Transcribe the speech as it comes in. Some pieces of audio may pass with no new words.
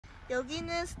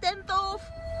여기는 스탠토프.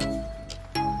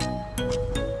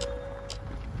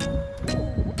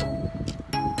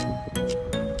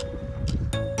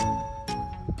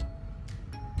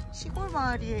 시골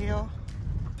마을이에요.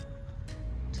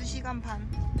 2시간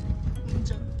반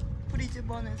운전.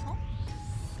 브리즈번에서.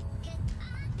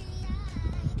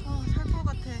 살 것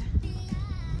같아.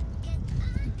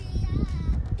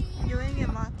 여행의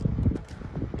맛.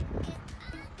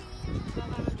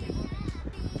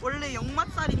 원래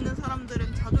역맛살 있는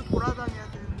사람들은 자주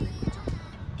돌아다녀야 되는데, 그죠?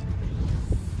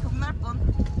 병날 뻔.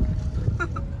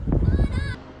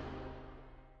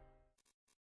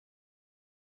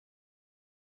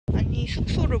 아니,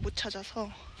 숙소를 못 찾아서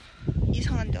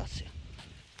이상한 데 왔어요.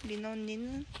 리나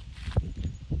언니는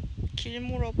길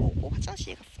물어보고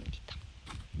화장실에 갔습니다.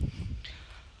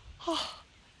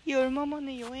 이 얼마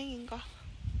만에 여행인가.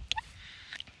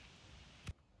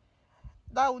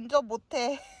 나 운전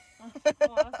못해.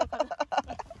 알았어.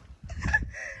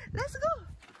 렛츠고!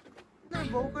 오늘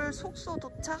먹을 숙소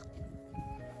도착.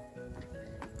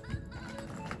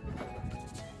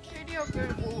 캐리어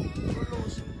끌고 놀러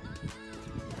오신.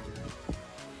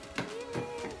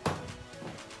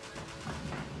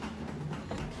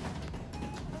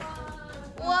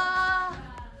 우와!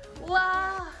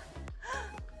 우와!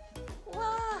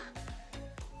 우와!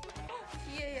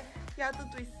 뒤에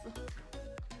야드도 있어.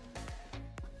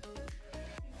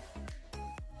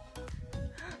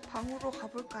 방으로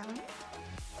가볼까요?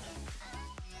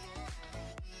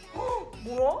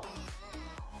 뭐야?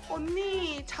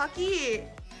 언니, 자기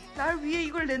날 위해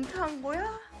이걸 렌트한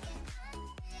거야?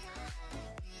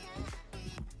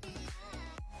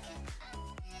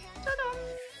 짜잔!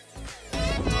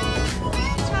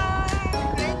 자,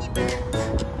 그레니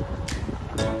벨트.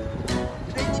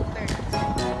 그레니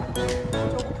벨트.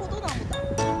 저거 포도나무다.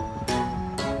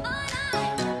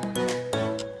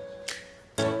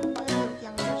 여기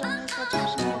양조장에서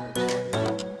점심 먹을 거예요.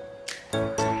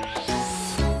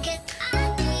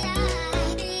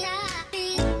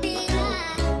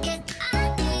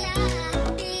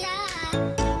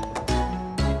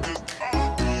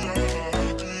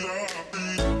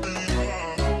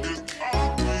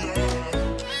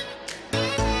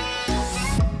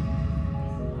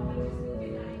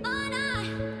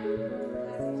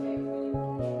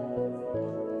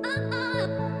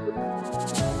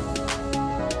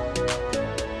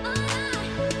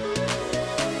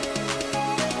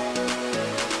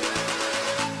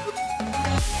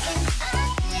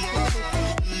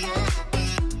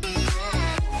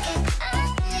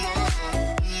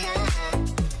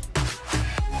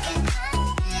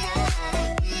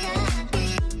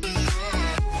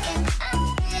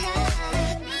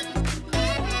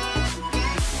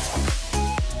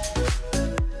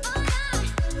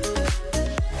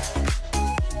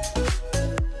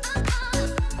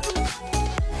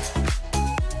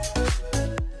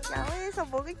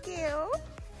 먹을게요.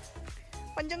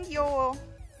 완전 귀여워.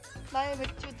 나의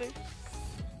맥주들.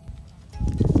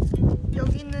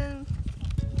 여기는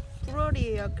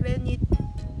브러리예요. 그래닛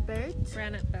벨트.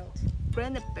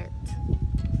 그래닛 벨트.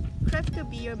 크래프트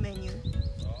비어 메뉴.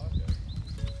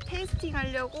 테이스팅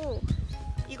하려고.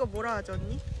 이거 뭐라 하죠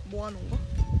언니? 모아놓은 거?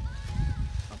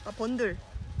 아까 번들.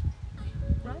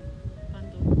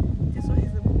 만두. This one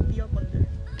is beer 번들.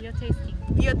 비어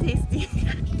테이스팅. 비어 테이스팅.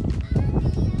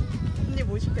 언니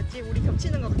뭐 시켰지? 우리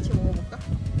겹치는 거 같이 먹어볼까?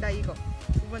 나 이거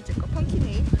두 번째 거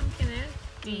펑키네일. 펌킨을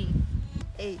D.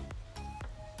 A.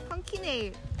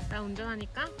 펑키네일. 나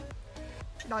운전하니까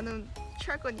나는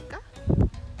취할 거니까.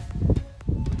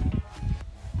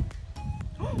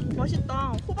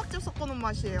 맛있다. 호박즙 섞어놓은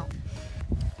맛이에요.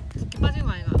 붓기 빠진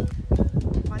거 아이가?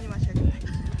 많이 마셔야겠네.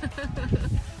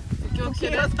 붓기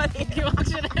확실해? 붓기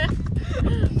확실해?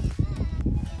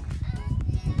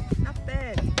 Not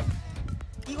bad.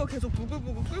 이거 계속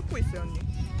부글부글 끓고 있어요 언니.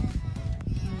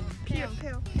 페어.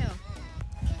 그다음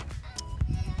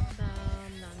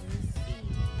나는 C.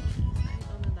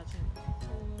 이거는 나중에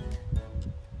먹고.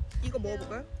 이거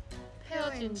먹어볼까요?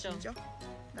 페어 진저.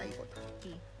 나 이거다.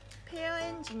 D. 페어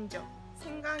앤 진저.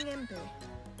 생강앤 배.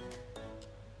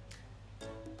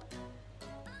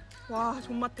 와,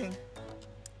 존맛탱.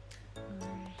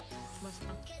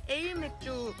 맛있다. 에일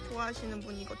맥주 좋아하시는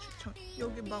분 이거 추천.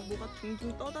 여기 막 뭐가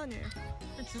둥둥 떠다녀요.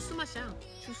 그냥 주스 맛이야.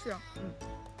 주스야.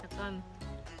 약간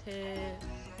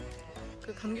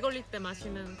그 감기 걸릴 때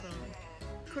마시는 그런.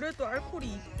 그래도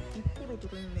알코올이 2%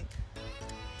 들어있네.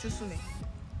 주스네.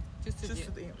 주스지.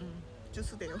 주스돼요.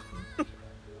 주스돼요.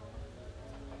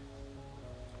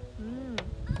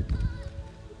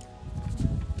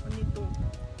 언니 또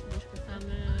뭐 시켰어?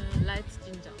 나는 라이트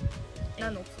진저.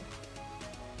 난 없어.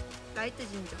 라이트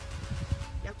진저.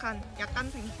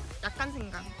 약간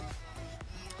생강.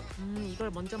 이걸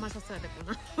먼저 마셨어야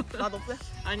됐구나. 맛없어요?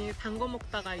 아니 단 거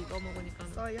먹다가 이거 먹으니까.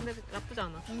 써요? 근데 나쁘지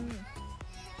않아.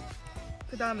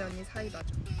 그 다음에 언니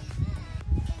사이다죠.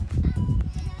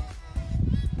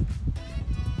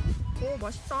 오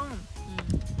맛있다.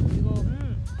 이거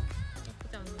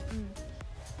나쁘지 않아.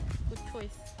 굿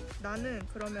초이스. 나는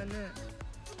그러면은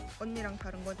언니랑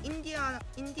다른 건 인디아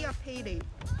페이레일.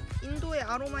 인도의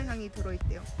아로마 향이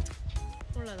들어있대요.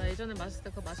 몰라, 나 예전에 마셨을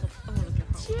때 그 맛이 없었던 걸로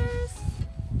기억하고. 치얼스.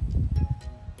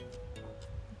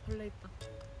 벌레 있다.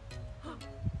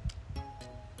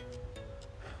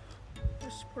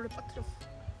 아씨 벌레 빠뜨렸어.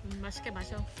 맛있게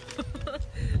마셔.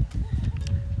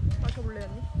 마셔볼래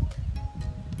언니?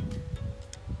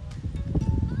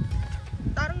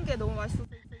 다른 게 너무 맛있어서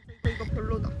이거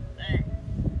별로다.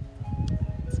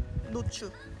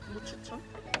 노추천?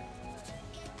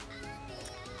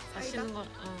 마시는 거,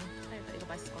 사이다. 이거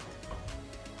맛있을 것 같아.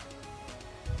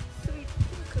 스윗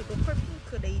핑크, 로컬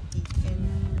핑크 레이디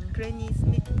앤 그래니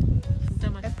스미트 진짜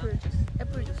맛있다.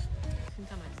 애플 주스.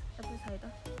 진짜 맛있어. 애플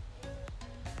사이다.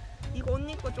 이거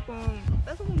언니 거 조금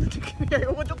뺏어 먹는 느낌이야.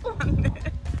 이거 조금 많네.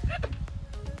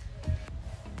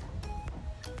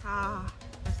 아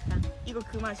맛있다. 이거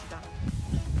그 맛이다.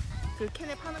 그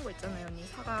캔에 파는 거 있잖아요 언니.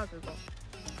 사과 그거.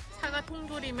 사과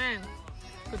통조림에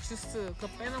그 주스 그거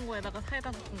빼놓은 거에다가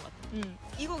사이다 섞은 것 같아.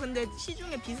 이거 근데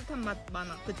시중에 비슷한 맛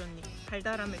많아. 그죠 언니?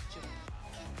 달달한 맥주.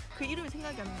 그 이름이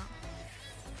생각이 안 나.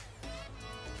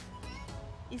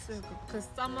 있어요 그거. 그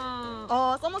서머.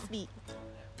 서머스비.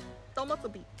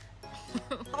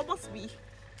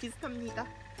 비슷합니다.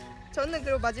 저는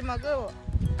그리고 마지막으로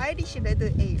아이리시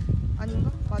레드 에일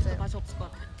아닌가? 맞아요. 맛이 없을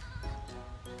것 같아.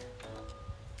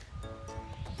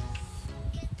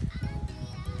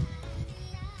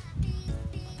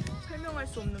 설명할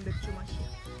수 없는 맥주 맛이야.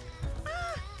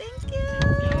 아, 땡큐.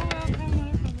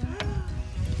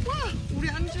 와, 우리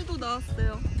안주도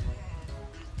나왔어요.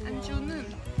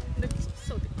 안주는 근데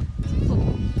칩스 어디? 칩스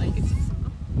어디? 아 이게 칩스인가?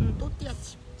 또띠아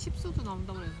칩. 칩스도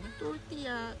나온다고 그랬는데?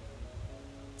 또띠아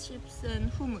칩스 앤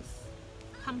후무스.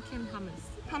 팜킨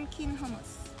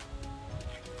하머스.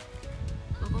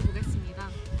 먹어보겠습니다.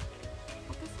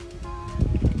 먹겠습니다.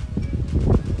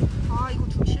 아, 이거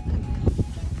좀 실패했네.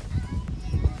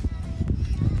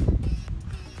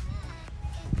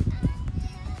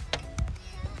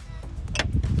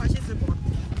 맛있을 것 같아.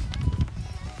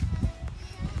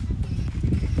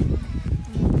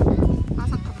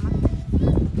 아삭한 맛.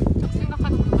 딱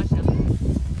생각하던 그 맛이야.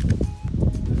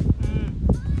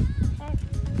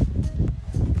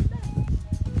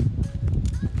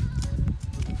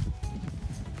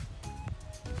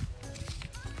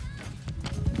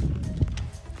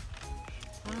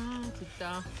 아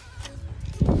진짜.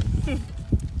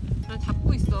 난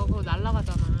잡고 있어. 그거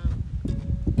날아가잖아.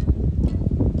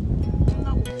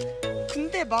 끝나고.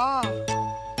 근데 막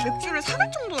맥주를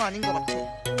사갈 정도는 아닌 것 같아.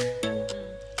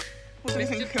 어떻게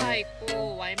생각해요? 맥주파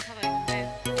있고 와인파가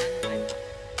있는데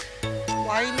나는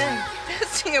와인은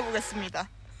테스팅 해보겠습니다.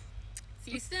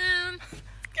 시즌.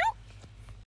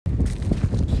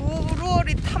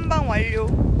 브루어리 탐방 완료.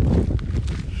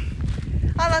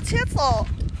 아, 나 취했어.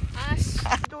 아씨.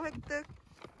 또 획득.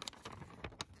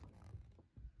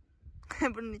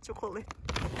 헤븐리 초콜릿.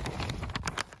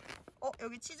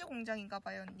 여기 치즈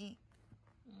공장인가봐요 언니.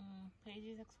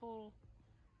 베이지색 소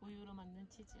우유로 만든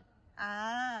치즈.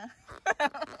 아.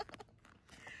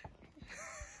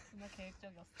 정말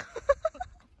계획적이었어.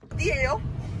 어디에요?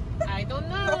 I don't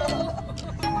know.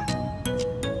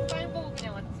 사인 보고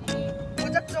그냥 왔지.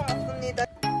 무작정 왔습니다.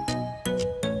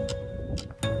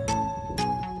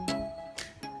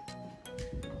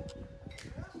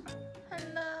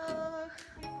 Hello.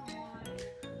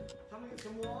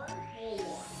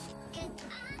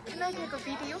 Can I take a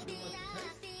video?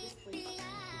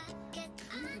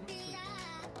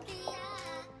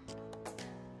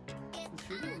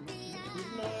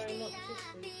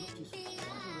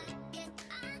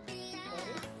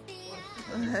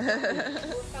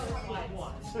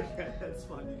 Okay, that's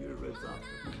fine. You get a red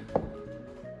after.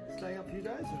 Staying up a few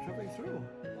days or travelling through?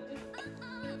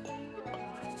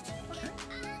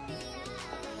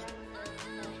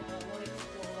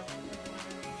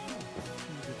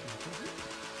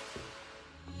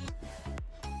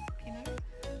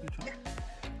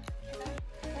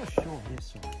 Oh, sure, yes,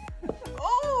 sir.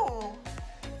 Oh!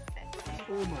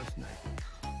 Almost naked.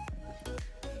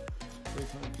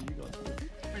 First time for you guys.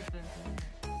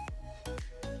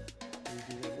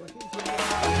 Is that working?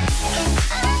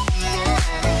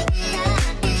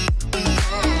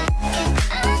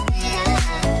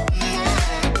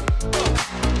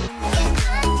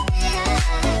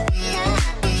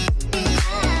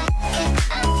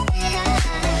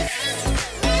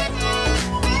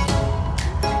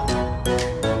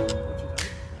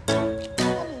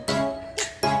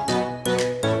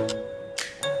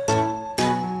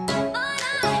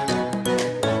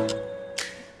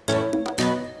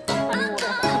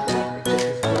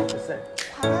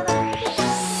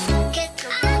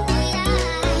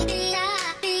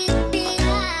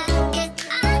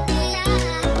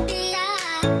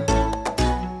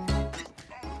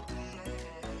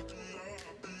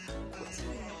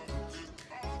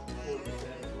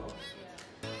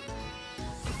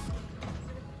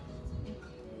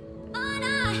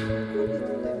 하기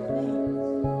때문에.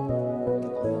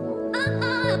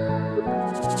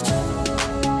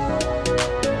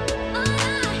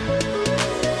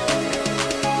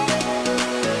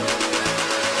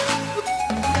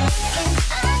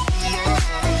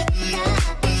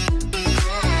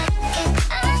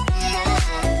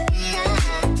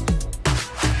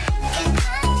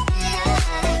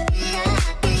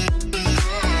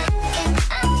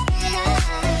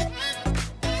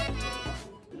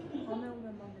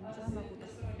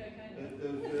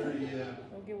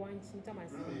 여기 와인 진짜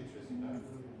맛있어.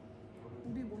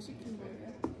 우리 뭐 시킨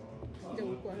거예요? 이제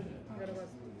올 거야. 여러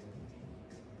가지.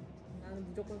 나는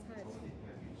무조건 사야지.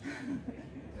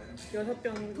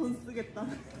 6병 돈 쓰겠다.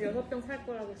 6병 살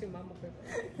거라고 지금 마음 먹고 있어.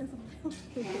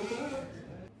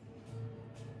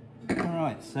 All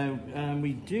right, so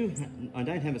we do. I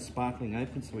don't have a sparkling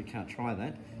open, so we can't try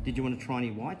that. Did you want to try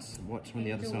any whites? What's from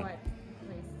the other side? White,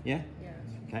 please. Yeah. Yeah.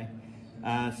 Okay.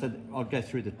 So I'll go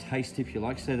through the taste if you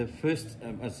like. So the first,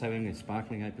 as I say, we're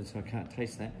sparkling open, so I can't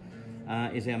taste that.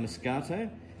 Is our Moscato.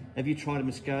 Have you tried a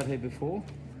Moscato before?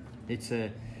 It's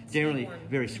generally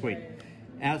very sweet.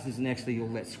 Ours isn't actually all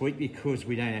that sweet because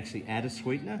we don't actually add a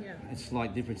sweetener. Yeah. A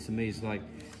slight difference to me is like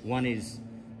one is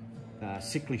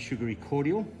sickly sugary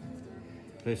cordial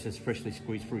versus freshly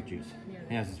squeezed fruit juice.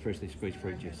 Yeah. Ours is freshly squeezed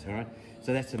fruit juice. All right.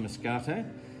 So that's a Moscato.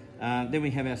 Then we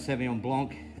have our Sauvignon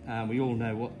Blanc. We all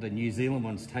know what the New Zealand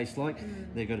ones taste like.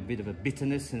 They've got a bit of a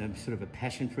bitterness and a sort of a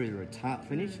passion fruit or a tart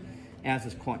finish. Ours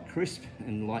is quite crisp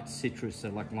and light citrus, so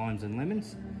like limes and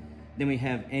lemons. Then we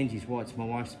have Angie's White's my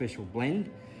wife's special blend.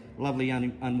 Lovely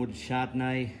unwooded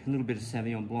Chardonnay, a little bit of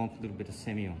Sauvignon Blanc, a little bit of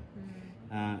Semillon.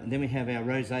 And then we have our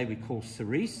rosé we call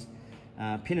Cerise,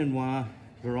 Pinot Noir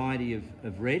variety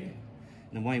of red.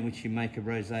 And the way in which you make a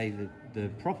rosé, the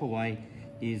proper way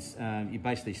is you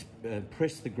basically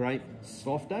press the grape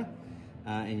softer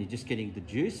and you're just getting the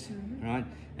juice, right?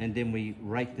 And then we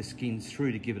rake the skins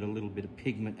through to give it a little bit of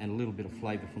pigment and a little bit of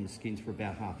flavour from the skins for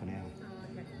about half an hour.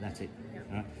 Okay. That's it.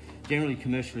 Right? Generally,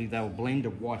 commercially, they'll blend a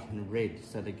white and a red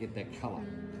so they get that colour.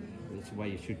 That's the way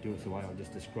you should do it, the way I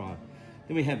just described.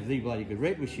 Then we have the Bloody Good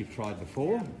Red, which you've tried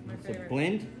before. It's a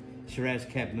blend, Shiraz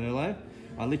Cab Merlot.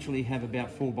 I literally have about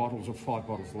 4 bottles or 5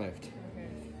 bottles left.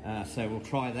 So we'll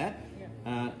try that.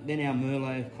 Then our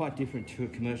Merlot, quite different to a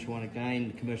commercial one again.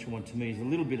 The commercial one to me is a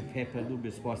little bit of pepper, a little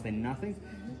bit of spice, then nothing.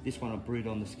 This one I brewed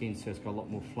on the skin, so it's got a lot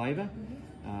more flavour.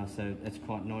 So that's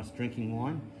quite nice drinking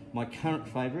wine. My current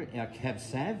favourite, our Cab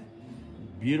Sav.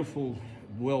 Beautiful,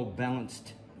 well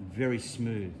balanced, very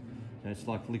smooth. So it's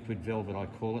like liquid velvet, I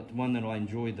call it. One that I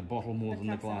enjoy the bottle more than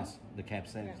the glass. The Cab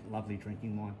Sav, lovely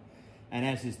drinking wine. And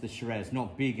as is the Shiraz,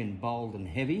 not big and bold and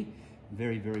heavy,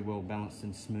 very, very well balanced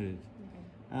and smooth.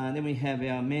 Then we have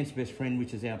our man's best friend,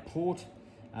 which is our port,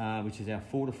 which is our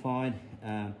fortified.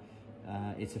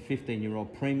 It's a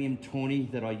 15-year-old premium tawny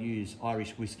that I use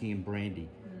Irish whiskey and brandy.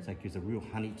 So it gives a real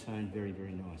honey tone, very,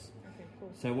 very nice. Okay,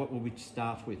 cool. So what will we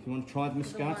start with? You want to try the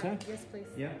Moscato? Yes, please.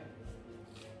 Yeah.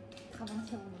 다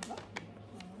마셔보는 거?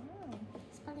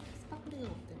 스파클링은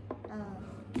어때?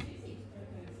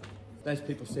 Those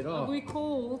people said, oh, We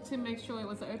called to make sure it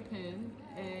was open,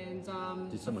 and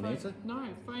Did someone the phone, answer? No,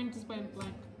 phone just went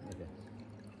blank. okay.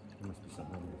 There must be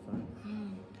something on your phone.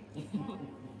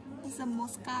 It's a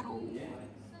Moscato.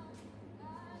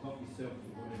 Help yourself to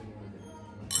whatever you want to do.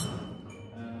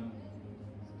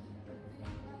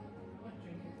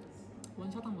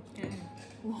 원샷하면 어떡해?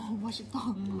 와, 맛있다.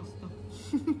 맛있다.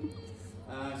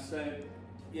 So,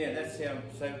 yeah, that's how.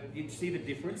 So you see the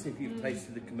difference if you've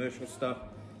tasted the commercial stuff.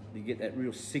 You get that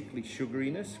real sickly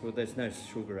sugariness. Well, there's no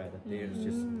sugar added there. It's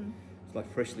just it's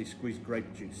like freshly squeezed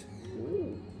grape juice.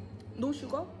 No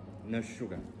sugar? No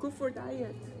sugar. Good for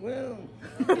diet. Well,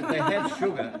 they have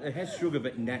sugar. It has sugar,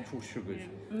 but natural sugars.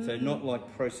 So not like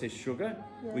processed sugar,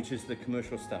 which is the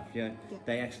commercial stuff. Yeah,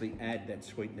 they actually add that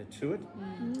sweetener to it,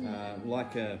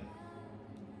 like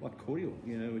cordial.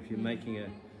 You know, if you're making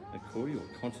a cordial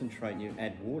concentrate, and you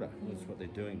add water. That's what they're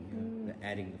doing. They're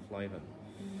adding the flavour.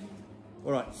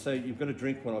 All right, so you've got to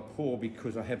drink what I pour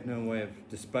because I have no way of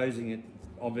disposing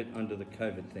of it under the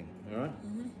COVID thing. All right.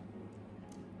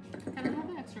 Can I have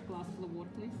an extra glass full of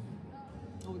water, please?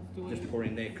 Oh, do Just pour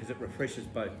in there because it refreshes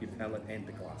both your palate and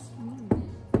the glass.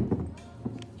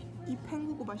 이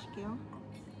팽구고 마실게요.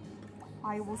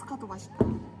 아, 이 모스카토 맛있다.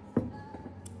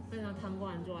 난 단 거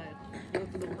안 좋아해.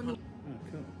 이것도 너무 단. Oh,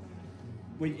 cool.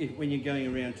 When you're going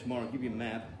around tomorrow, I'll give you a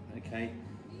map, okay?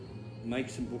 Make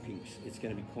some bookings. It's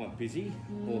going to be quite busy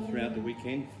all throughout the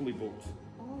weekend, fully booked,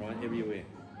 right, everywhere,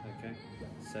 okay?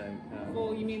 So,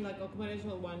 Oh, you mean like a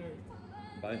commercial winery?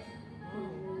 both.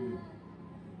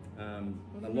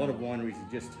 A lot of wineries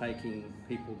are just taking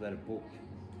people that are booked.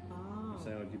 So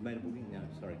you've made a booking? No,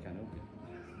 sorry, can't help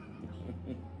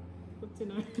you. Good to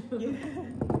know.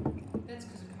 That's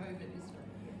because of COVID, isn't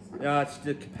it? No, it's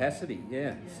the capacity,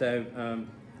 yeah. So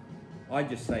I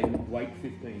just say wait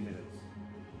 15 minutes.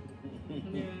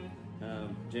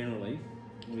 Generally,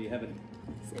 we haven't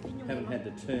had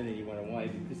to turn anyone away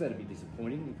because that'd be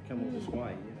disappointing if you come all this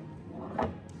way.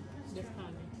 Just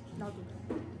kind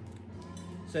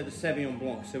So the Sauvignon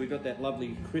Blanc. So we've got that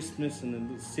lovely crispness and the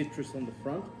little citrus on the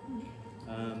front.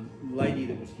 Lady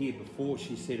that was here before,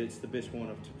 she said it's the best wine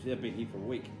I've been here for a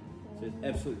week. So it's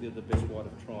absolutely the best wine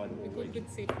I've tried all week. Good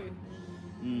seafood.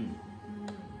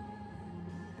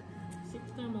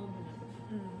 식감 먹으면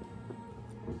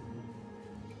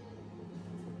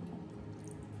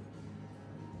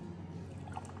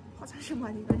화장실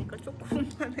많이 가니까 조금만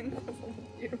헹궈서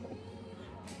먹기로.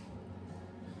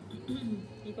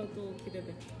 이것도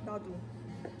기대돼. 나도.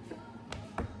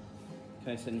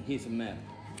 Okay, so here's a map.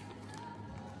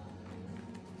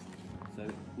 So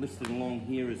listed along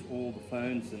here is all the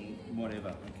phones and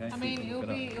whatever. Okay. I so mean, you can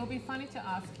look it it'll be funny to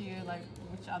ask you like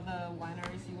which other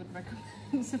wineries you would recommend.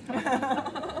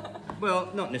 Well,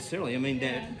 not necessarily. I mean,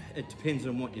 it depends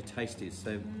on what your taste is.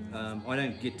 So I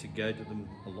don't get to go to them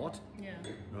a lot. Yeah.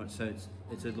 Right. So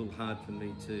it's a little hard for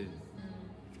me to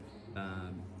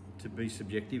be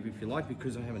subjective, if you like,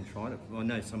 because I haven't tried it. I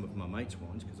know some of my mates'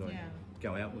 wines because I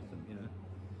go out with them, you know.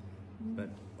 But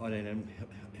I don't know.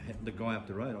 The guy up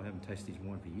the road, I haven't tasted his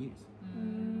wine for years,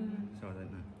 so I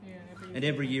don't know. And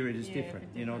every year it is different.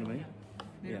 You know what I mean?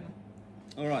 Yeah.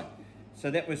 All right.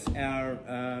 So that was our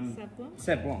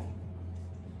Sauv Blanc.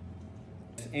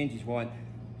 Angie's White,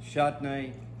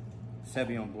 Chardonnay,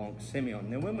 Sauvignon Blanc, Semillon.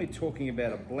 Now, when we're talking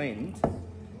about a blend,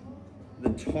 the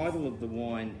title of the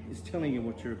wine is telling you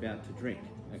what you're about to drink.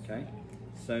 Okay.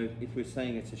 So if we're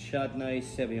saying it's a Chardonnay,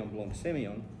 Sauvignon Blanc,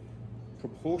 Semillon,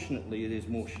 proportionately there's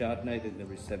more Chardonnay than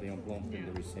there is Sauvignon Blanc than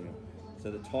there is Semillon. So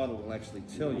the title will actually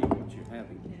tell you what you're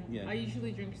having. Yeah. I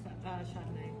usually drink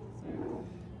Chardonnay. So.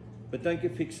 But don't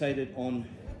get fixated on,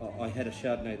 I had a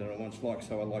Chardonnay that I once liked,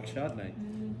 so I like Chardonnay.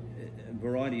 A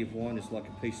variety of wine is like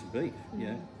a piece of beef.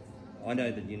 Yeah. I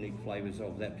know the unique flavours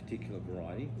of that particular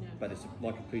variety, but it's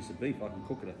like a piece of beef. I can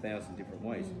cook it 1,000 different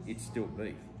ways. It's still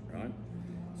beef, right?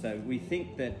 So we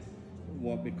think that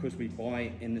because we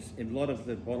buy a lot of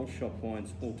the bottle shop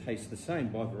wines all taste the same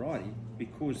by variety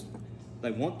because they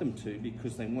want them to,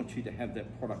 because they want you to have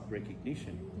that product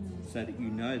recognition, so that you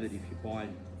know that if you buy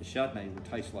a Chardonnay, it will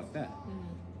taste like that.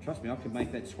 Trust me, I can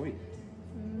make that sweet.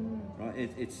 Right?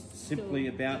 It's simply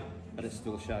about, but it's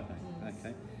still a Chardonnay.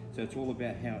 Okay. So it's all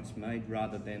about how it's made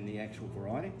rather than the actual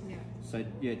variety. So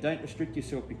don't restrict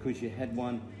yourself because you had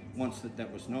one once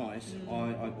that was nice,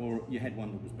 or you had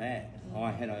one that was bad.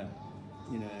 I had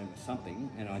something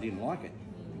and I didn't like it.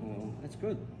 Well, that's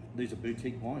good. These are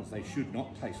boutique wines. They should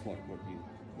not taste like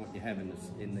what you have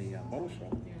in the bottle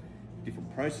shop.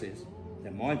 Different process.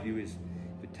 Now my view is,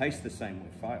 if it tastes the same, we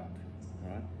failed.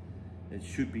 Right? It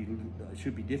should be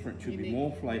different. It should be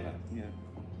more flavour. Yeah.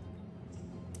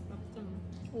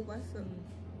 오, 맛있어.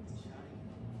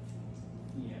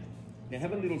 Now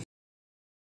have a little.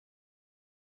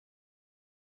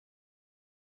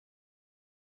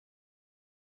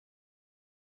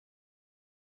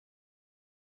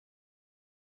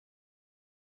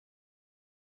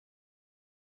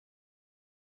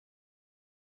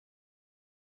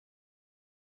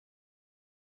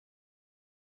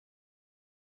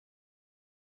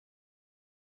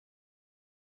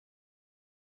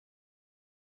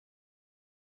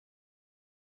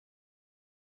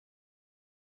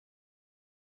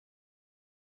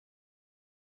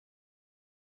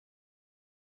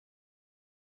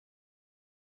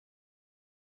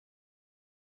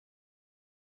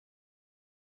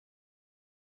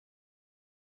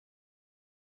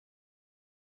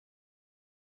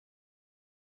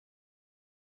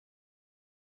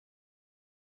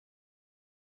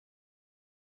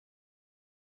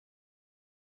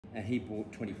 And he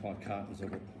bought 25 cartons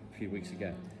of it a few weeks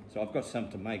ago. So I've got some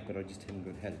to make, but I just haven't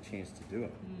had a chance to do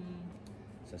it.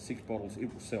 So 6 bottles,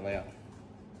 it will sell out.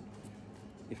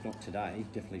 If not today,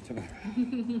 definitely tomorrow.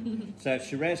 So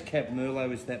Shiraz Cab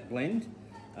Merlot is that blend.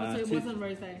 So it wasn't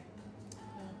rosé.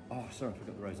 Oh, sorry, I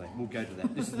forgot the rosé. We'll go to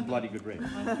that. This is the bloody good red.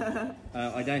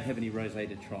 I don't have any rosé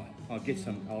to try. I'll get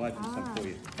some. I'll open some for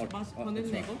you.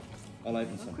 I'll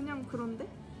open some. 그냥 그런데?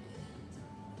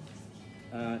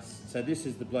 So this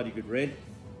is the bloody good red,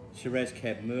 Shiraz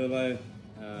Cab Merlot,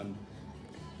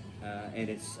 and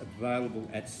it's available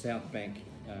at South Bank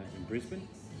in Brisbane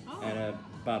and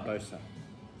Barbosa.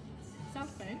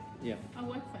 South Bank? Yeah. I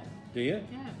work there. Do you?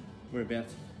 Yeah.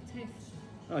 Whereabouts? Taste.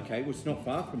 Okay, well it's not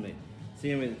far from there.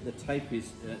 See where the tape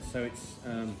is? So it's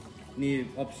near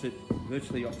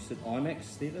virtually opposite IMAX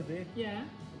Theatre there. Yeah.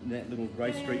 That little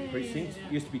Grey Street precinct. yeah.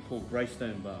 It used to be called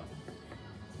Greystone Bar.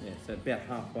 Yeah, so about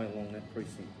halfway along that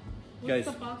precinct. What's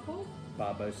the bar called?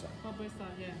 Barbosa. Barbosa,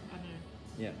 yeah, I know.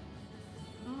 Yeah.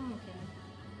 Oh, okay.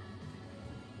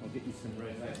 I'll get you some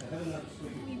rosé. So have another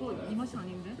swig. 이거 이 맛이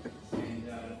아닌데? And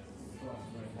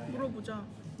물어보자.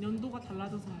 연도가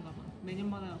달라져서인가 봐.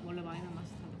 매년마다 원래 와인의 맛이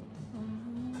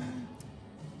다르거든.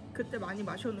 그때 많이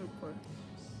마셔놓을 걸.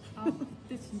 아,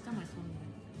 그때 진짜 맛있었는데.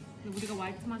 근데 우리가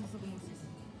화이트 마셔서 그런 걸 수 있어.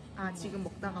 아 지금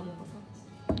먹다가 먹어서.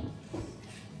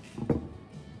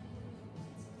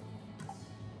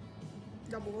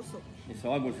 나 먹었어. yeah,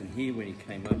 so I wasn't here when he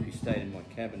came up. He stayed in my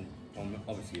cabin.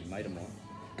 Obviously a mate of mine.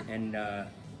 And I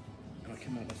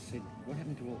came up. I said, "What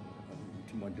happened to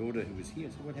my daughter who was here?" I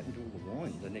said, "What happened to all the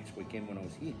wine the next weekend when I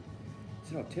was here?" He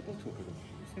said, "Oh, Teppel took it all."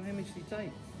 I said, "How much did he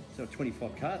take?" So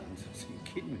 25 cartons. I said, "You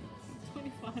kidding me?"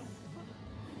 25.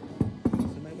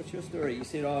 So mate, what's your story? He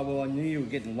said, "Oh, well, I knew you were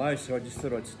getting low, so I just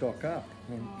thought I'd stock up."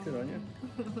 Good on you.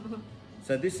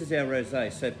 So this is our rosé.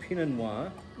 So Pinot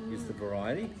Noir is the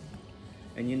variety.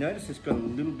 And you notice it's got a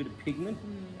little bit of pigment,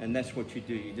 and that's what you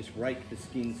do. You just rake the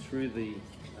skin through the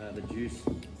juice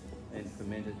and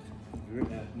ferment it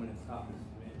when it's half as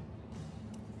fermented.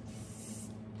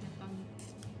 약간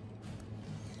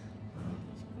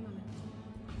시큼하네.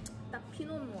 딱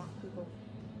피노누아 그거.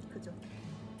 그죠?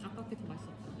 아깝게 더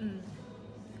맛있었다.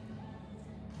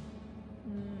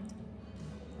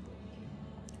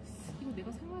 이거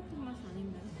내가 생각했던 맛이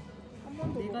아닌데. 한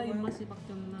번 더 내가 먹어요. 입맛이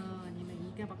바뀌었나 아니면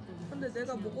이게 바뀌었나. 근데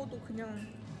내가 그냥 먹어도 그냥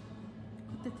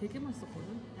그때 되게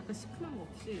맛있었거든. 약간 시큼한 거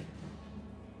없이.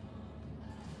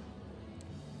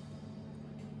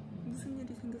 무슨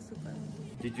일이 생겼을까요?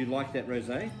 Did you like that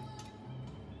rosé?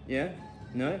 Yeah?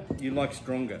 No? You like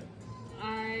stronger?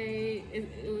 It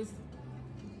was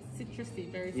citrusy,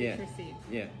 very Yeah. citrusy.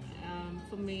 Yeah.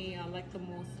 For me, I like the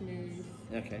more smooth.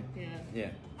 Okay. Yeah.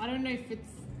 Yeah. I don't know if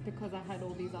it's because I had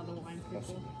all these other wines before.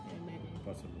 Possibly. Yeah, maybe.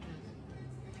 Possibly.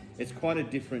 It's quite a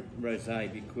different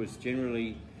rosé because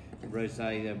generally,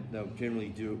 rosé they'll generally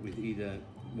do it with either,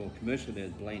 well, commercially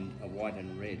they'll blend a white and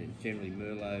a red, and generally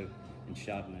Merlot and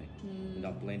Chardonnay, and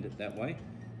they'll blend it that way.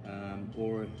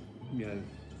 Or, you know,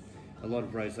 a lot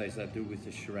of rosés they'll do with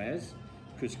the Shiraz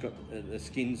because it's got the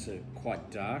skins are quite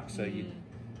dark, so and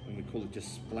we call it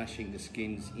just splashing the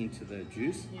skins into the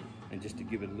juice, and just to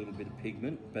give it a little bit of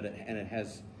pigment. But it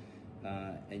has,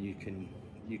 and you can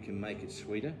make it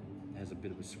sweeter. It has a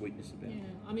bit of a sweetness about it.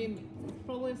 Yeah, I mean,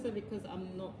 probably also because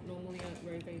I'm not normally a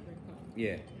rosé drinker.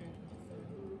 Yeah. So.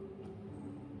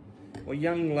 Well, a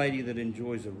young lady that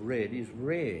enjoys a red is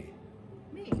rare.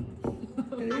 Me.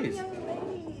 It is.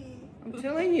 I'm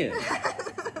telling you.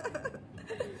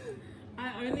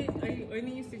 I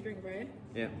only used to drink red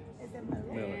Yeah. Is it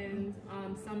Merlot?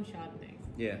 and some Chardonnay.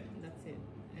 Yeah. That's it.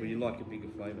 Well, you like a bigger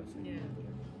flavour. So. Yeah.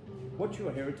 What's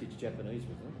your heritage Japanese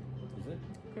with it? Is it?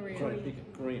 Korean. Trying to pick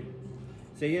it Korean.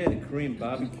 So yeah, the Korean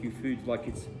barbecue food, like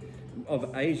it's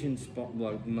of Asian spot,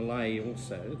 like Malay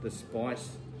also, the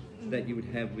spice that you would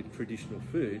have with traditional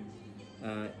food,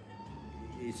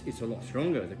 it's a lot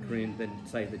stronger, the Korean, than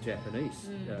say the Japanese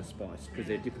spice, because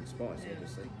they're different spice,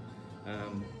 obviously.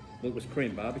 What was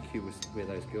Korean barbecue was where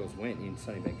those girls went in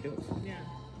Sunnybank Hills. Yeah.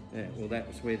 Yeah, well, that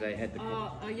was where they had the.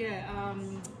 Yeah.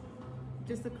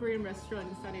 Just a Korean restaurant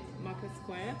inside Market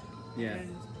Square. Yeah.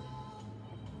 And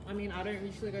I mean, I don't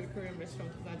usually go to Korean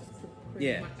restaurants because I just cook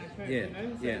Korean at home, you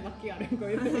know? So lucky I don't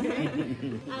go there.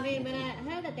 I mean, when I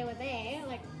heard that they were there,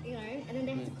 like, you know, and then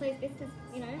they had to close business,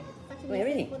 you know, it's such a Well,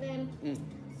 mistake really? for them.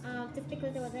 Just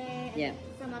because they were there, and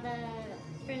some other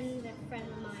friend of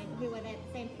mine who were there at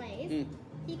the same place,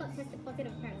 he got tested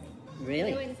positive apparently.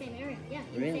 Really? They were in the same area, yeah,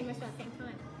 in the same restaurant at the same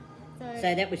time.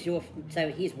 So that was so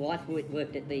his wife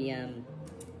worked at the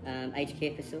aged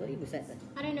care facility, was that the?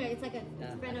 I don't know, it's like a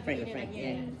friend of friend, a friend,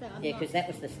 yeah. So I'm Yeah, not- because that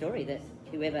was the story, that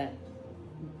whoever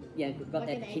got Worked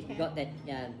in the aged care.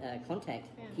 contact,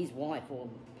 his wife or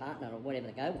partner or whatever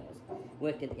the go was,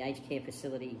 worked at the aged care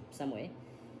facility somewhere.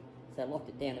 So locked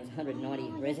it down. There was 190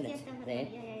 yes, residents yes, there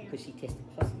yeah. because she tested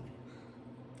positive,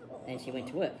 and she went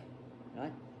to work.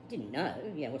 Right? Didn't know.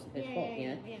 Yeah, it wasn't her fault. You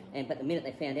know. Yeah. But the minute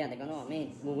they found out, they're going, "Oh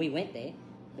man!" Well, we went there,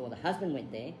 or the husband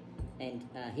went there, and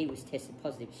he was tested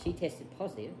positive. She tested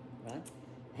positive. Right?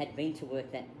 Had been to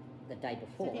work the day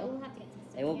before. So they all have to get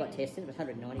tested. They all got tested. It was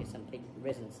 190 or some people,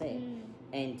 residents there,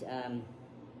 and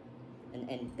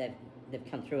they've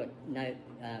come through it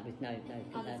with no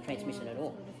transmission at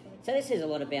all. So this says a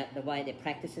lot about the way their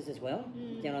practices as well. Do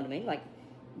you know what I mean? Like,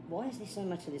 why is there so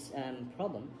much of this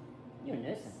problem? You're a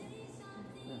nurse, aren't you?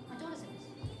 My daughter's a nurse.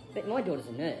 But my daughter's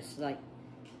a nurse. Like,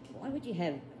 why would you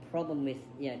have a problem with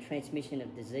transmission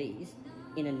of disease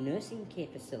in a nursing care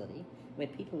facility where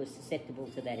people are susceptible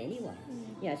to that anyway?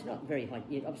 It's not very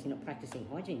you're obviously not practicing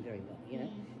hygiene very well, you know.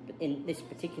 But in this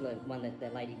particular one that the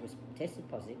lady was tested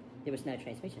positive, there was no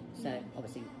transmission. So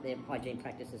obviously their hygiene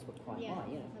practices were quite high.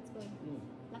 Yeah, that's good.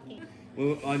 Lucky.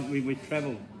 Well, we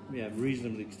travelled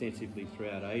reasonably extensively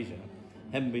throughout Asia.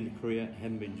 Haven't been to Korea,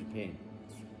 haven't been to Japan.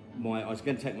 I was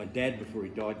going to take my dad before he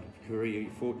died to Korea. He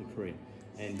fought in Korea.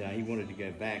 And he wanted to go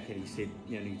back, and he said,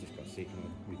 he just got sick, and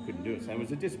we couldn't do it. So it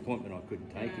was a disappointment I couldn't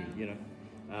take him, you know.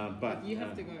 But you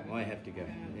have to go. I have to go.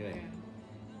 Yeah.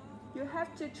 You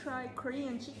have to try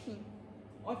Korean chicken.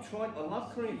 I've tried. I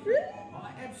love Korean food.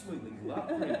 I absolutely love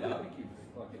Korean barbecue.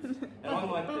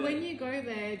 But when you go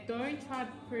there, don't try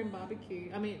Korean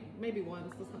barbecue. I mean, maybe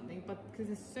once or something, but because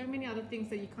there's so many other things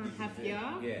that you can't have here.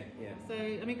 Yeah. So,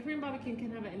 I mean, Korean barbecue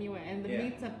can have it anywhere, and the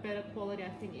meats are better quality, I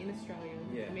think, in Australia,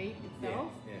 the meat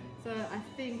itself. Yeah. So I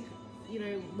think,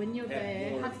 when you're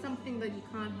there, have something that you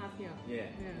can't have here. Yeah.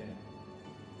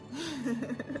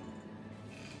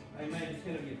 Hey mate, it's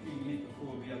going to be a few years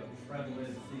before we'll be able to travel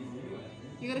overseas anyway.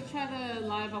 You got to try the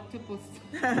live octopus.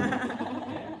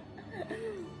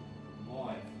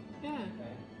 Live. Yeah.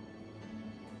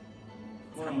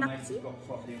 One of my mates has got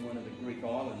property in one of the Greek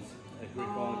islands, a Greek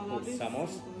island called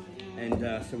Samos. And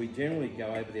so we generally go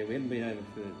over there. We haven't been over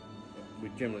we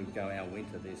generally go our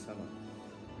winter, their summer.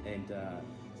 And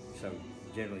so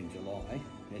generally in July,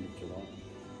 end of July.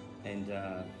 And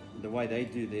the way they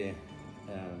do their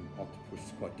octopus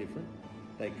is quite different.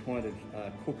 They kind of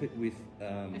cook it with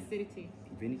acidity.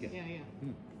 Vinegar. Yeah.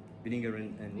 Vinegar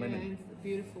and lemon. Yeah, it's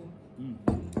beautiful.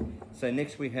 So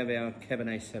next we have our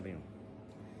Cabernet Sauvignon.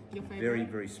 Your favourite? Very,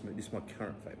 very smooth. This is my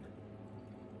current favourite.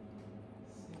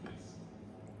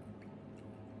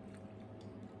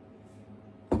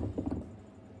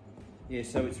 Yeah,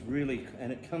 so it's really,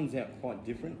 and it comes out quite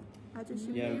different. As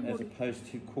opposed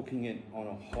to cooking it on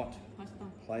a hot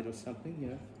plate or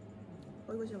something,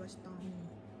 이거 진짜 맛있다.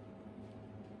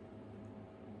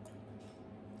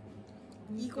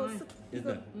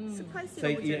 이거 스파이시라고 So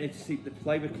it's the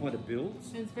flavour kind of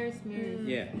builds. And it's very smooth.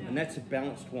 Yeah, and that's a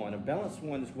balanced wine. A balanced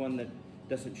wine is one that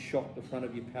doesn't shock the front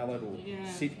of your palate or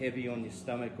sit heavy on your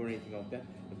stomach or anything like that.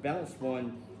 A balanced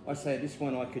wine, I say this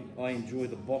one I enjoy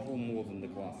the bottle more than the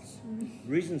glass. The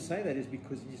reason I say that is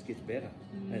because it just gets better.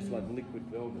 And it's like liquid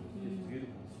velvet. It's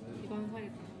beautiful. 이건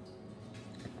사겠다.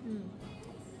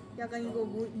 약간 이거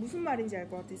무슨 말인지 알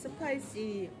것 같아.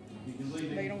 스파이시 막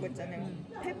이런 거 있잖아요.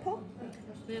 페퍼?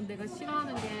 그냥 내가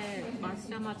싫어하는 게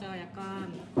마시자마자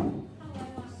약간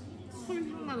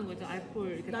술향 나는 거죠.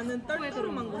 알코올 이렇게. 나는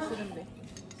떨떠름한 거 싫은데.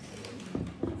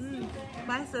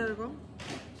 맛있어요 이거?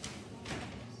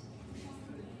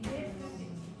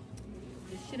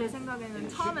 내 생각에는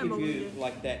처음에 먹은 게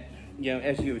like that,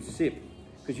 as you would sip,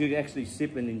 because you actually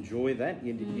sip and enjoy that.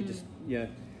 You just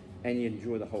and you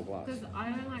enjoy the whole glass. Because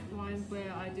I don't like wines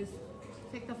where I just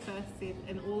take the first sip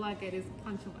and all I get is a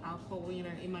punch of alcohol,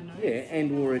 in my nose.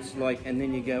 Yeah, or it's like, and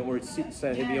then you go, or it sits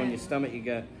so heavy on your stomach, you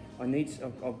go, I need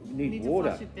water.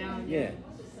 To flush it down. Yeah.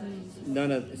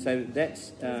 No. So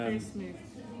that's It's very smooth.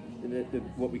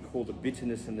 what we call the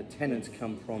bitterness, and the tannins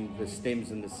come from the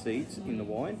stems and the seeds in the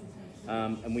wine,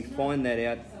 and we find that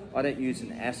out. I don't use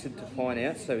an acid to find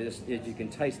out, so as you can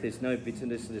taste, there's no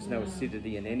bitterness and there's no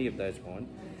acidity in any of those wines.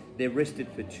 They're rested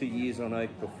for 2 years on oak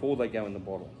before they go in the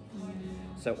bottle.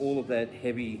 So all of that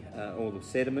heavy, all the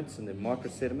sediments and the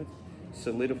microsediments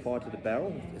solidify to the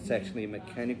barrel. It's actually a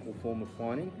mechanical form of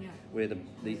fining where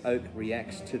the oak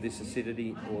reacts to this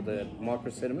acidity or the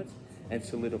microsediments and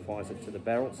solidifies it to the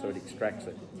barrel, so it extracts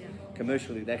it.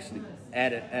 Commercially, they actually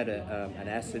add an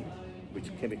acid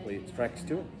which chemically extracts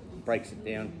to it, breaks it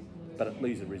down, but it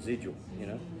leaves a residual,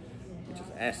 which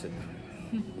is acid.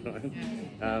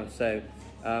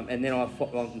 And then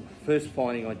first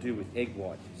fining I do with egg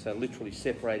white. So literally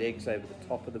separate eggs over the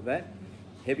top of the vat,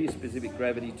 heavy specific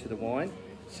gravity to the wine,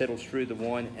 settles through the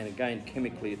wine, and again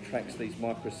chemically attracts these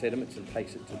microsediments and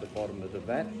takes it to the bottom of the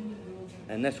vat.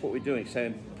 And that's what we're doing. So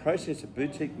the process of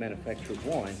boutique manufacture of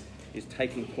wine is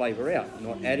taking flavour out,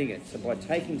 not adding it. So by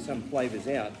taking some flavours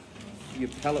out, your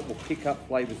palate will pick up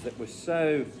flavours that were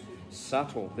so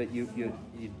subtle that you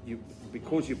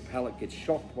because your palate gets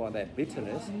shocked by that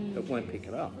bitterness, it won't pick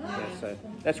it up. So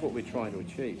that's what we're trying to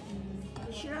achieve.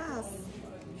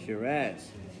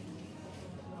 Shiraz.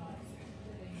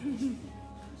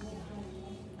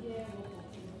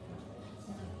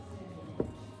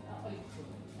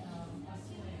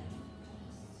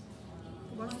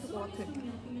 맛있을 것 같아.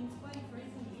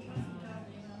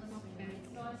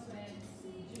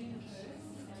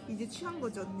 이제 취한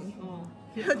거죠 언니?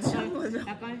 취한 거죠.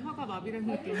 약간 혀가 마비된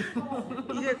느낌.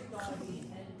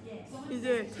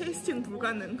 이제 테이스팅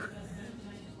불가능.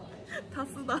 다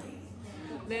쓰다.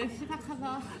 네,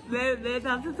 시작하자. 네,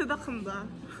 다 시작한다.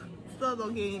 Start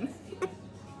again.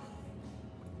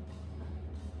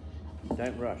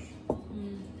 Don't rush.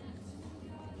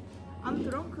 I'm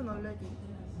drunken already.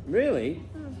 Really?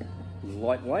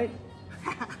 Lightweight?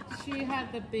 She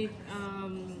had the big,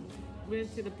 we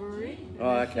went to the brewery.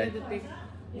 Oh, and She okay. had the big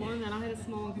one, and I had a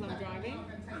small one because I'm driving.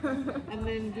 And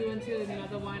then we went to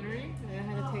another winery, and I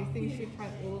had a tasting. She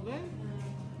tried all of it.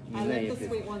 I left the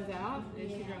sweet ones out,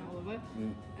 and she drank all of it.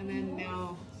 And then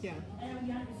now, yeah.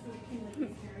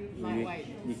 Lightweight.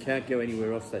 You can't go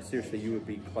anywhere else though. Seriously, you would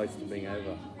be close to being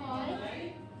over.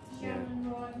 Yeah.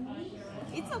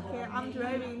 It's okay. I'm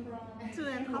driving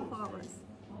 2.5 hours.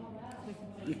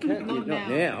 You can't. Not Not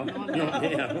now. now. Not Not now.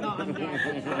 now. No, I'm drunk.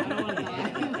 I don't want to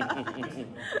die.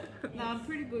 No, I'm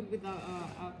pretty good with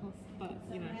alcohol, but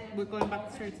you know, we're going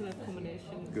back straight to the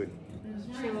accommodation. Good.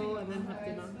 Chill and then have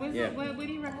dinner. Yeah. Where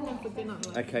do you recommend for dinner?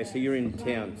 Like, Okay, so you're in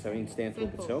town, so in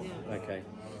Stanthorpe itself. yeah. Okay.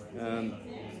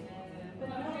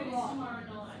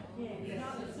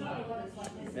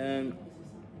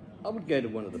 I would go to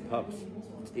one of the pubs.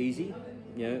 It's easy,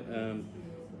 you know.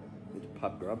 It's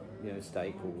pub grub, you know,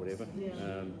 steak or whatever.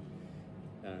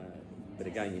 But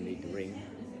again, you need to ring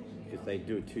because they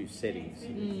do 2 settings.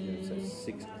 You know, so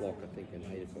 6 o'clock, I think, and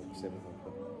 8 o'clock, 7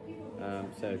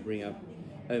 o'clock. So ring up.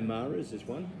 O'Mara's is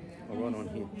one. I'll run on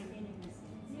here.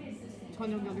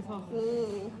 저녁 여기서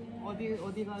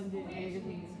어디 가는지 얘기 좀.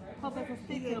 펍에서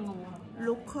스테이크 이런 거 먹어.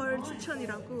 로컬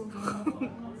추천이라고.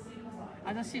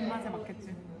 아저씨 입맛에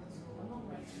맞겠지.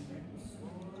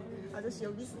 아저씨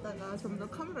여기 있다가 점점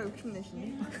카메라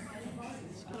욕심내시네.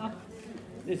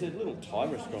 There's a little Thai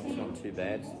restaurant. It's not too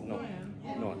bad.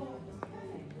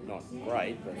 Not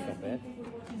great, but it's not bad.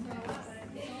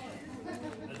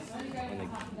 Only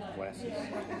glasses.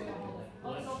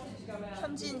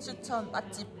 현지인 추천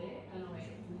맛집.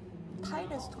 타이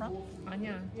레스토랑?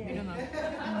 아니야, 일어나.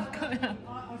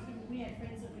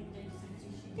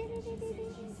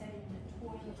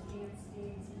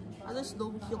 아저씨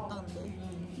너무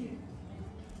귀엽다는데.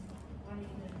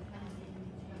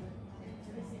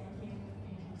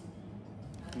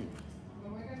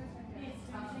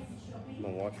 My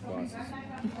wife's glasses.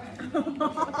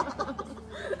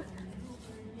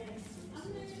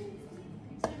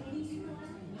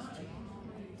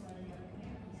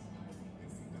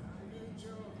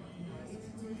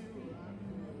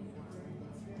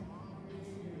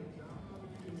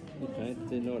 Okay,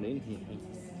 they're not in here.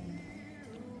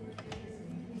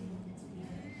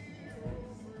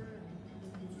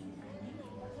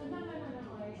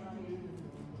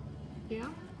 Yeah?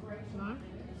 No?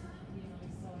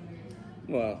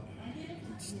 Well,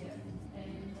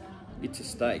 it's a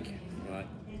steak, right?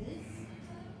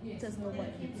 There's no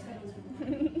way.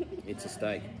 It's a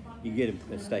steak. You get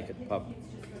a steak at the pub,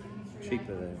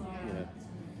 cheaper than, you know.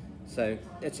 So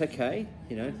it's okay,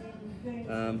 you know.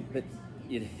 But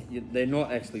they're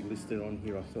not actually listed on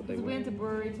here. I thought they We were. went to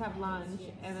brewery to have lunch,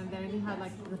 and then they only had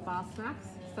like the bar snacks.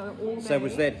 So all day. So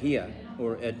was that here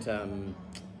or at the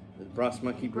Brass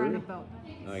Monkey Brewery? Belt.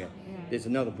 Okay. There's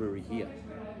another brewery here.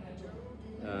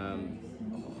 I'll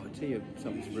tell you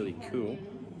something's really cool.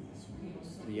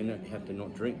 You don't have to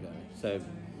not drink though. So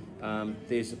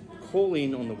there's a call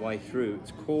in on the way through.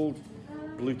 It's called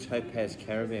Blue Topaz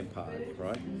Caravan Park,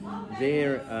 right?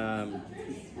 Their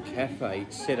cafe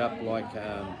set up like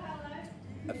a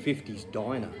 50s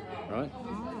diner, right?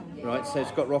 Right, so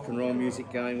it's got rock and roll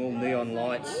music going, all neon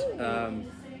lights.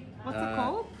 What's it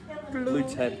called? Blue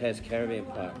Topaz Caravan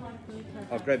Park.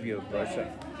 I'll grab you a brochure.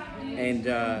 And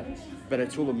but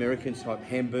it's all American type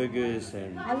hamburgers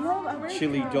and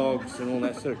chili dogs and all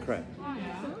that sort of crap.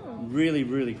 Really,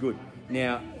 really good.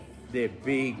 Now they're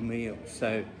big meals,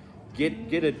 so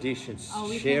get a dish and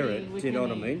share it. Do you know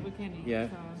what I mean? Yeah.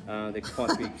 They're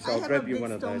quite big, so I'll grab you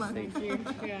one of those things.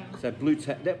 Yeah. So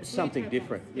that was something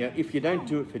different. Yeah, if you don't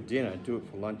do it for dinner, do it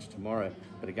for lunch tomorrow.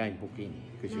 But again, book in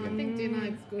because you're I going think dinner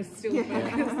is good still.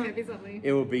 Maybe something.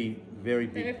 It will be very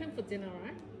They're big. open for dinner,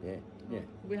 right? Yeah.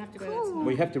 We have to go there tomorrow.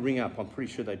 We have to ring up. I'm pretty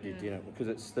sure they do dinner because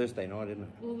it's Thursday night, isn't it?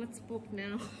 Well, let's book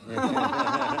now.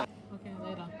 Okay,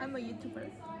 later. I'm a YouTuber.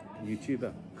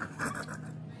 YouTuber.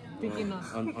 Beginner.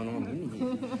 I'm in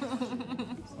here.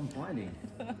 I'm hiding.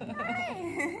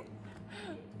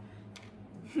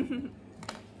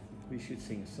 We should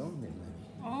sing a song then, maybe.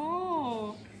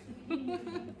 Oh.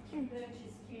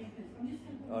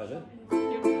 Oh, is it?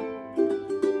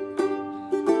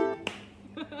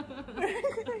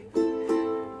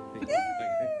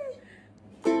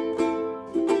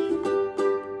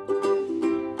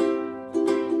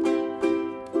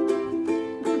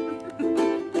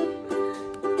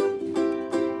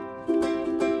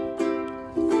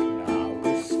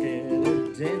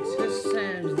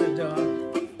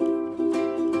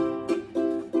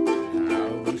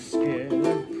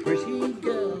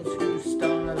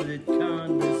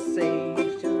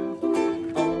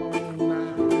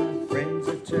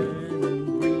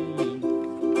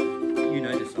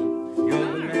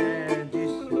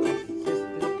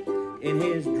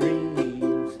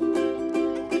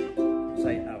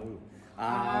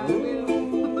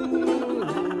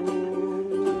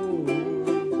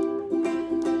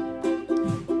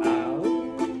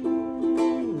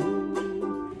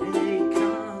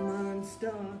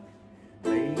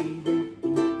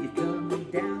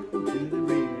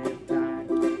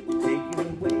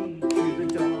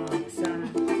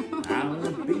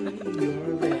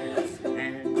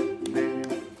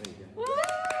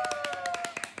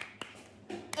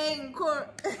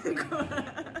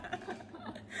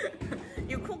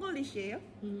 이거 콩글리시예요?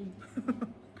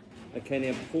 Okay,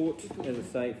 now port, as I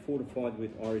say, fortified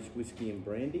with Irish whiskey and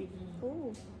brandy.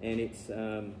 오. And it's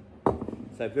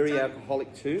so very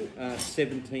alcoholic too,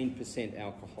 17%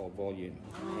 alcohol volume.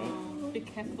 Right? Be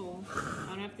careful. I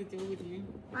don't have to deal with you.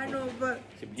 I know, but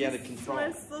So be out of it control.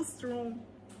 smells so strong.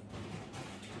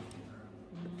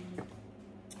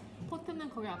 포트는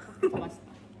거기 아까보다 더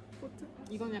맛있다. 포트?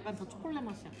 이건 약간 더 초콜릿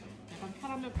맛이야. 약간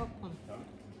캐러멜 팝콘.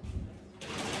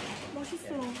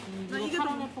 맛있어. 나 이거 이게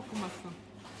캐러멜 너무... 팝콘 맛있어.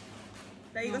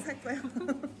 나 이거 살 거야.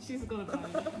 She's gonna buy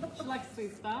it. She likes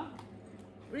sweet stuff.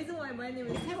 Reason why my name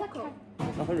is Choco.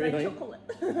 Oh, Like really? chocolate.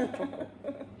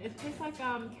 It tastes like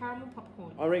caramel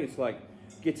popcorn. I reckon it's like,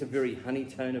 gets a very honey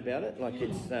tone about it, like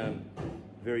it's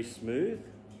very smooth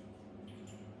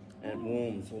and it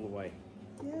warms all the way.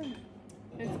 Yeah.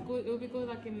 It's good. It'll be good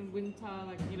like in winter,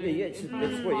 like you know. Yeah, in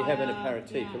that's what you have in a fire,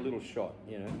 aperitif, yeah. a little shot,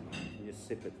 you know, you just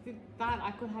sip it. That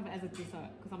I could have it as a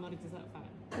dessert because I'm not a dessert fan.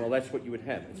 Well, that's what you would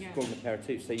have. It's Yeah. called an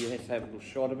aperitif, so you have to have a little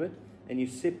shot of it and you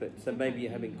sip it. So maybe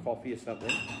you're having coffee or something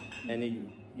and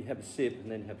then you have a sip and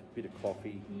then have a bit of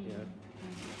coffee, you know,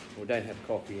 or don't have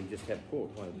coffee and just have port,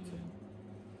 one of the two.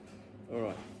 All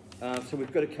right, so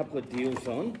we've got a couple of deals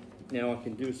on. Now I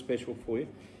can do a special for you.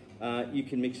 You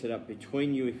can mix it up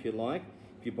between you if you like.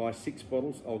 If you buy 6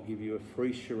 bottles, I'll give you a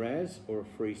free Shiraz or a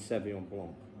free Sauvignon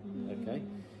Blanc. Okay.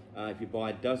 If you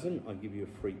buy a dozen, I'll give you a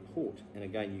free port. And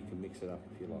again, you can mix it up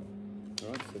if you like.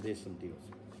 All right. So there's some deals.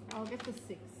 I'll get the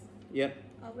 6. Yep.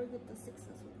 I will get the 6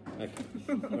 as well.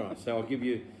 Okay. All right. So I'll give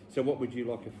you. So what would you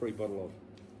like a free bottle of?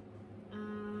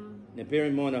 Now bear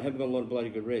in mind, I haven't got a lot of bloody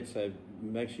good red, so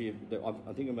make sure you.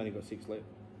 I think I've only got 6 left.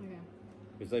 Okay.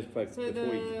 Because those folks So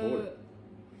before you bought it.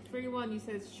 free one you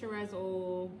said Shiraz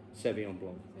or Sauvignon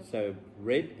Blanc. So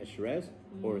red, a Shiraz,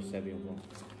 or a Sauvignon Blanc.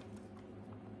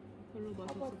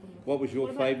 What was your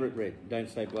What about- favourite red? Don't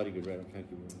say bloody good red. I can't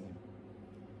give you one.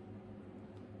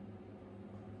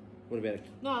 What about it?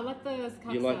 No, I like the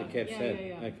Cab You like Sauv. the Cab Yeah, Sauv? yeah,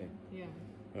 yeah. Okay. Yeah.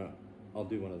 All right. I'll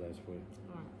do one of those for you.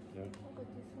 All right. All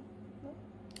right.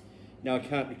 No, I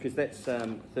can't because that's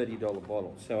 $30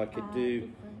 bottle. So I could do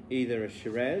either a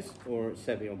Shiraz or a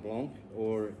Sauvignon Blanc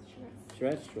or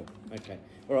Shiraz. Sure. Okay.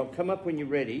 All right. Come up when you're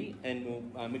ready, and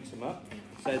we'll mix them up.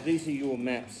 So these are your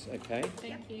maps. Okay.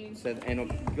 Thank you. So and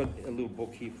I've got a little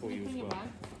book here for you as well.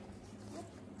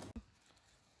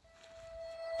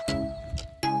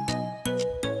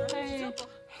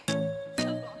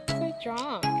 So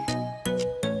drunk.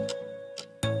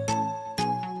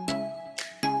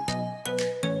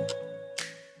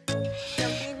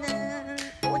 여기는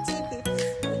오지비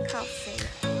메이크업세요.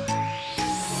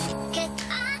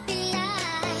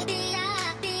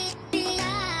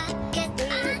 내일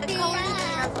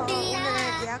에카홀리데이라서 오늘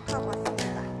예약하고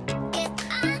왔습니다.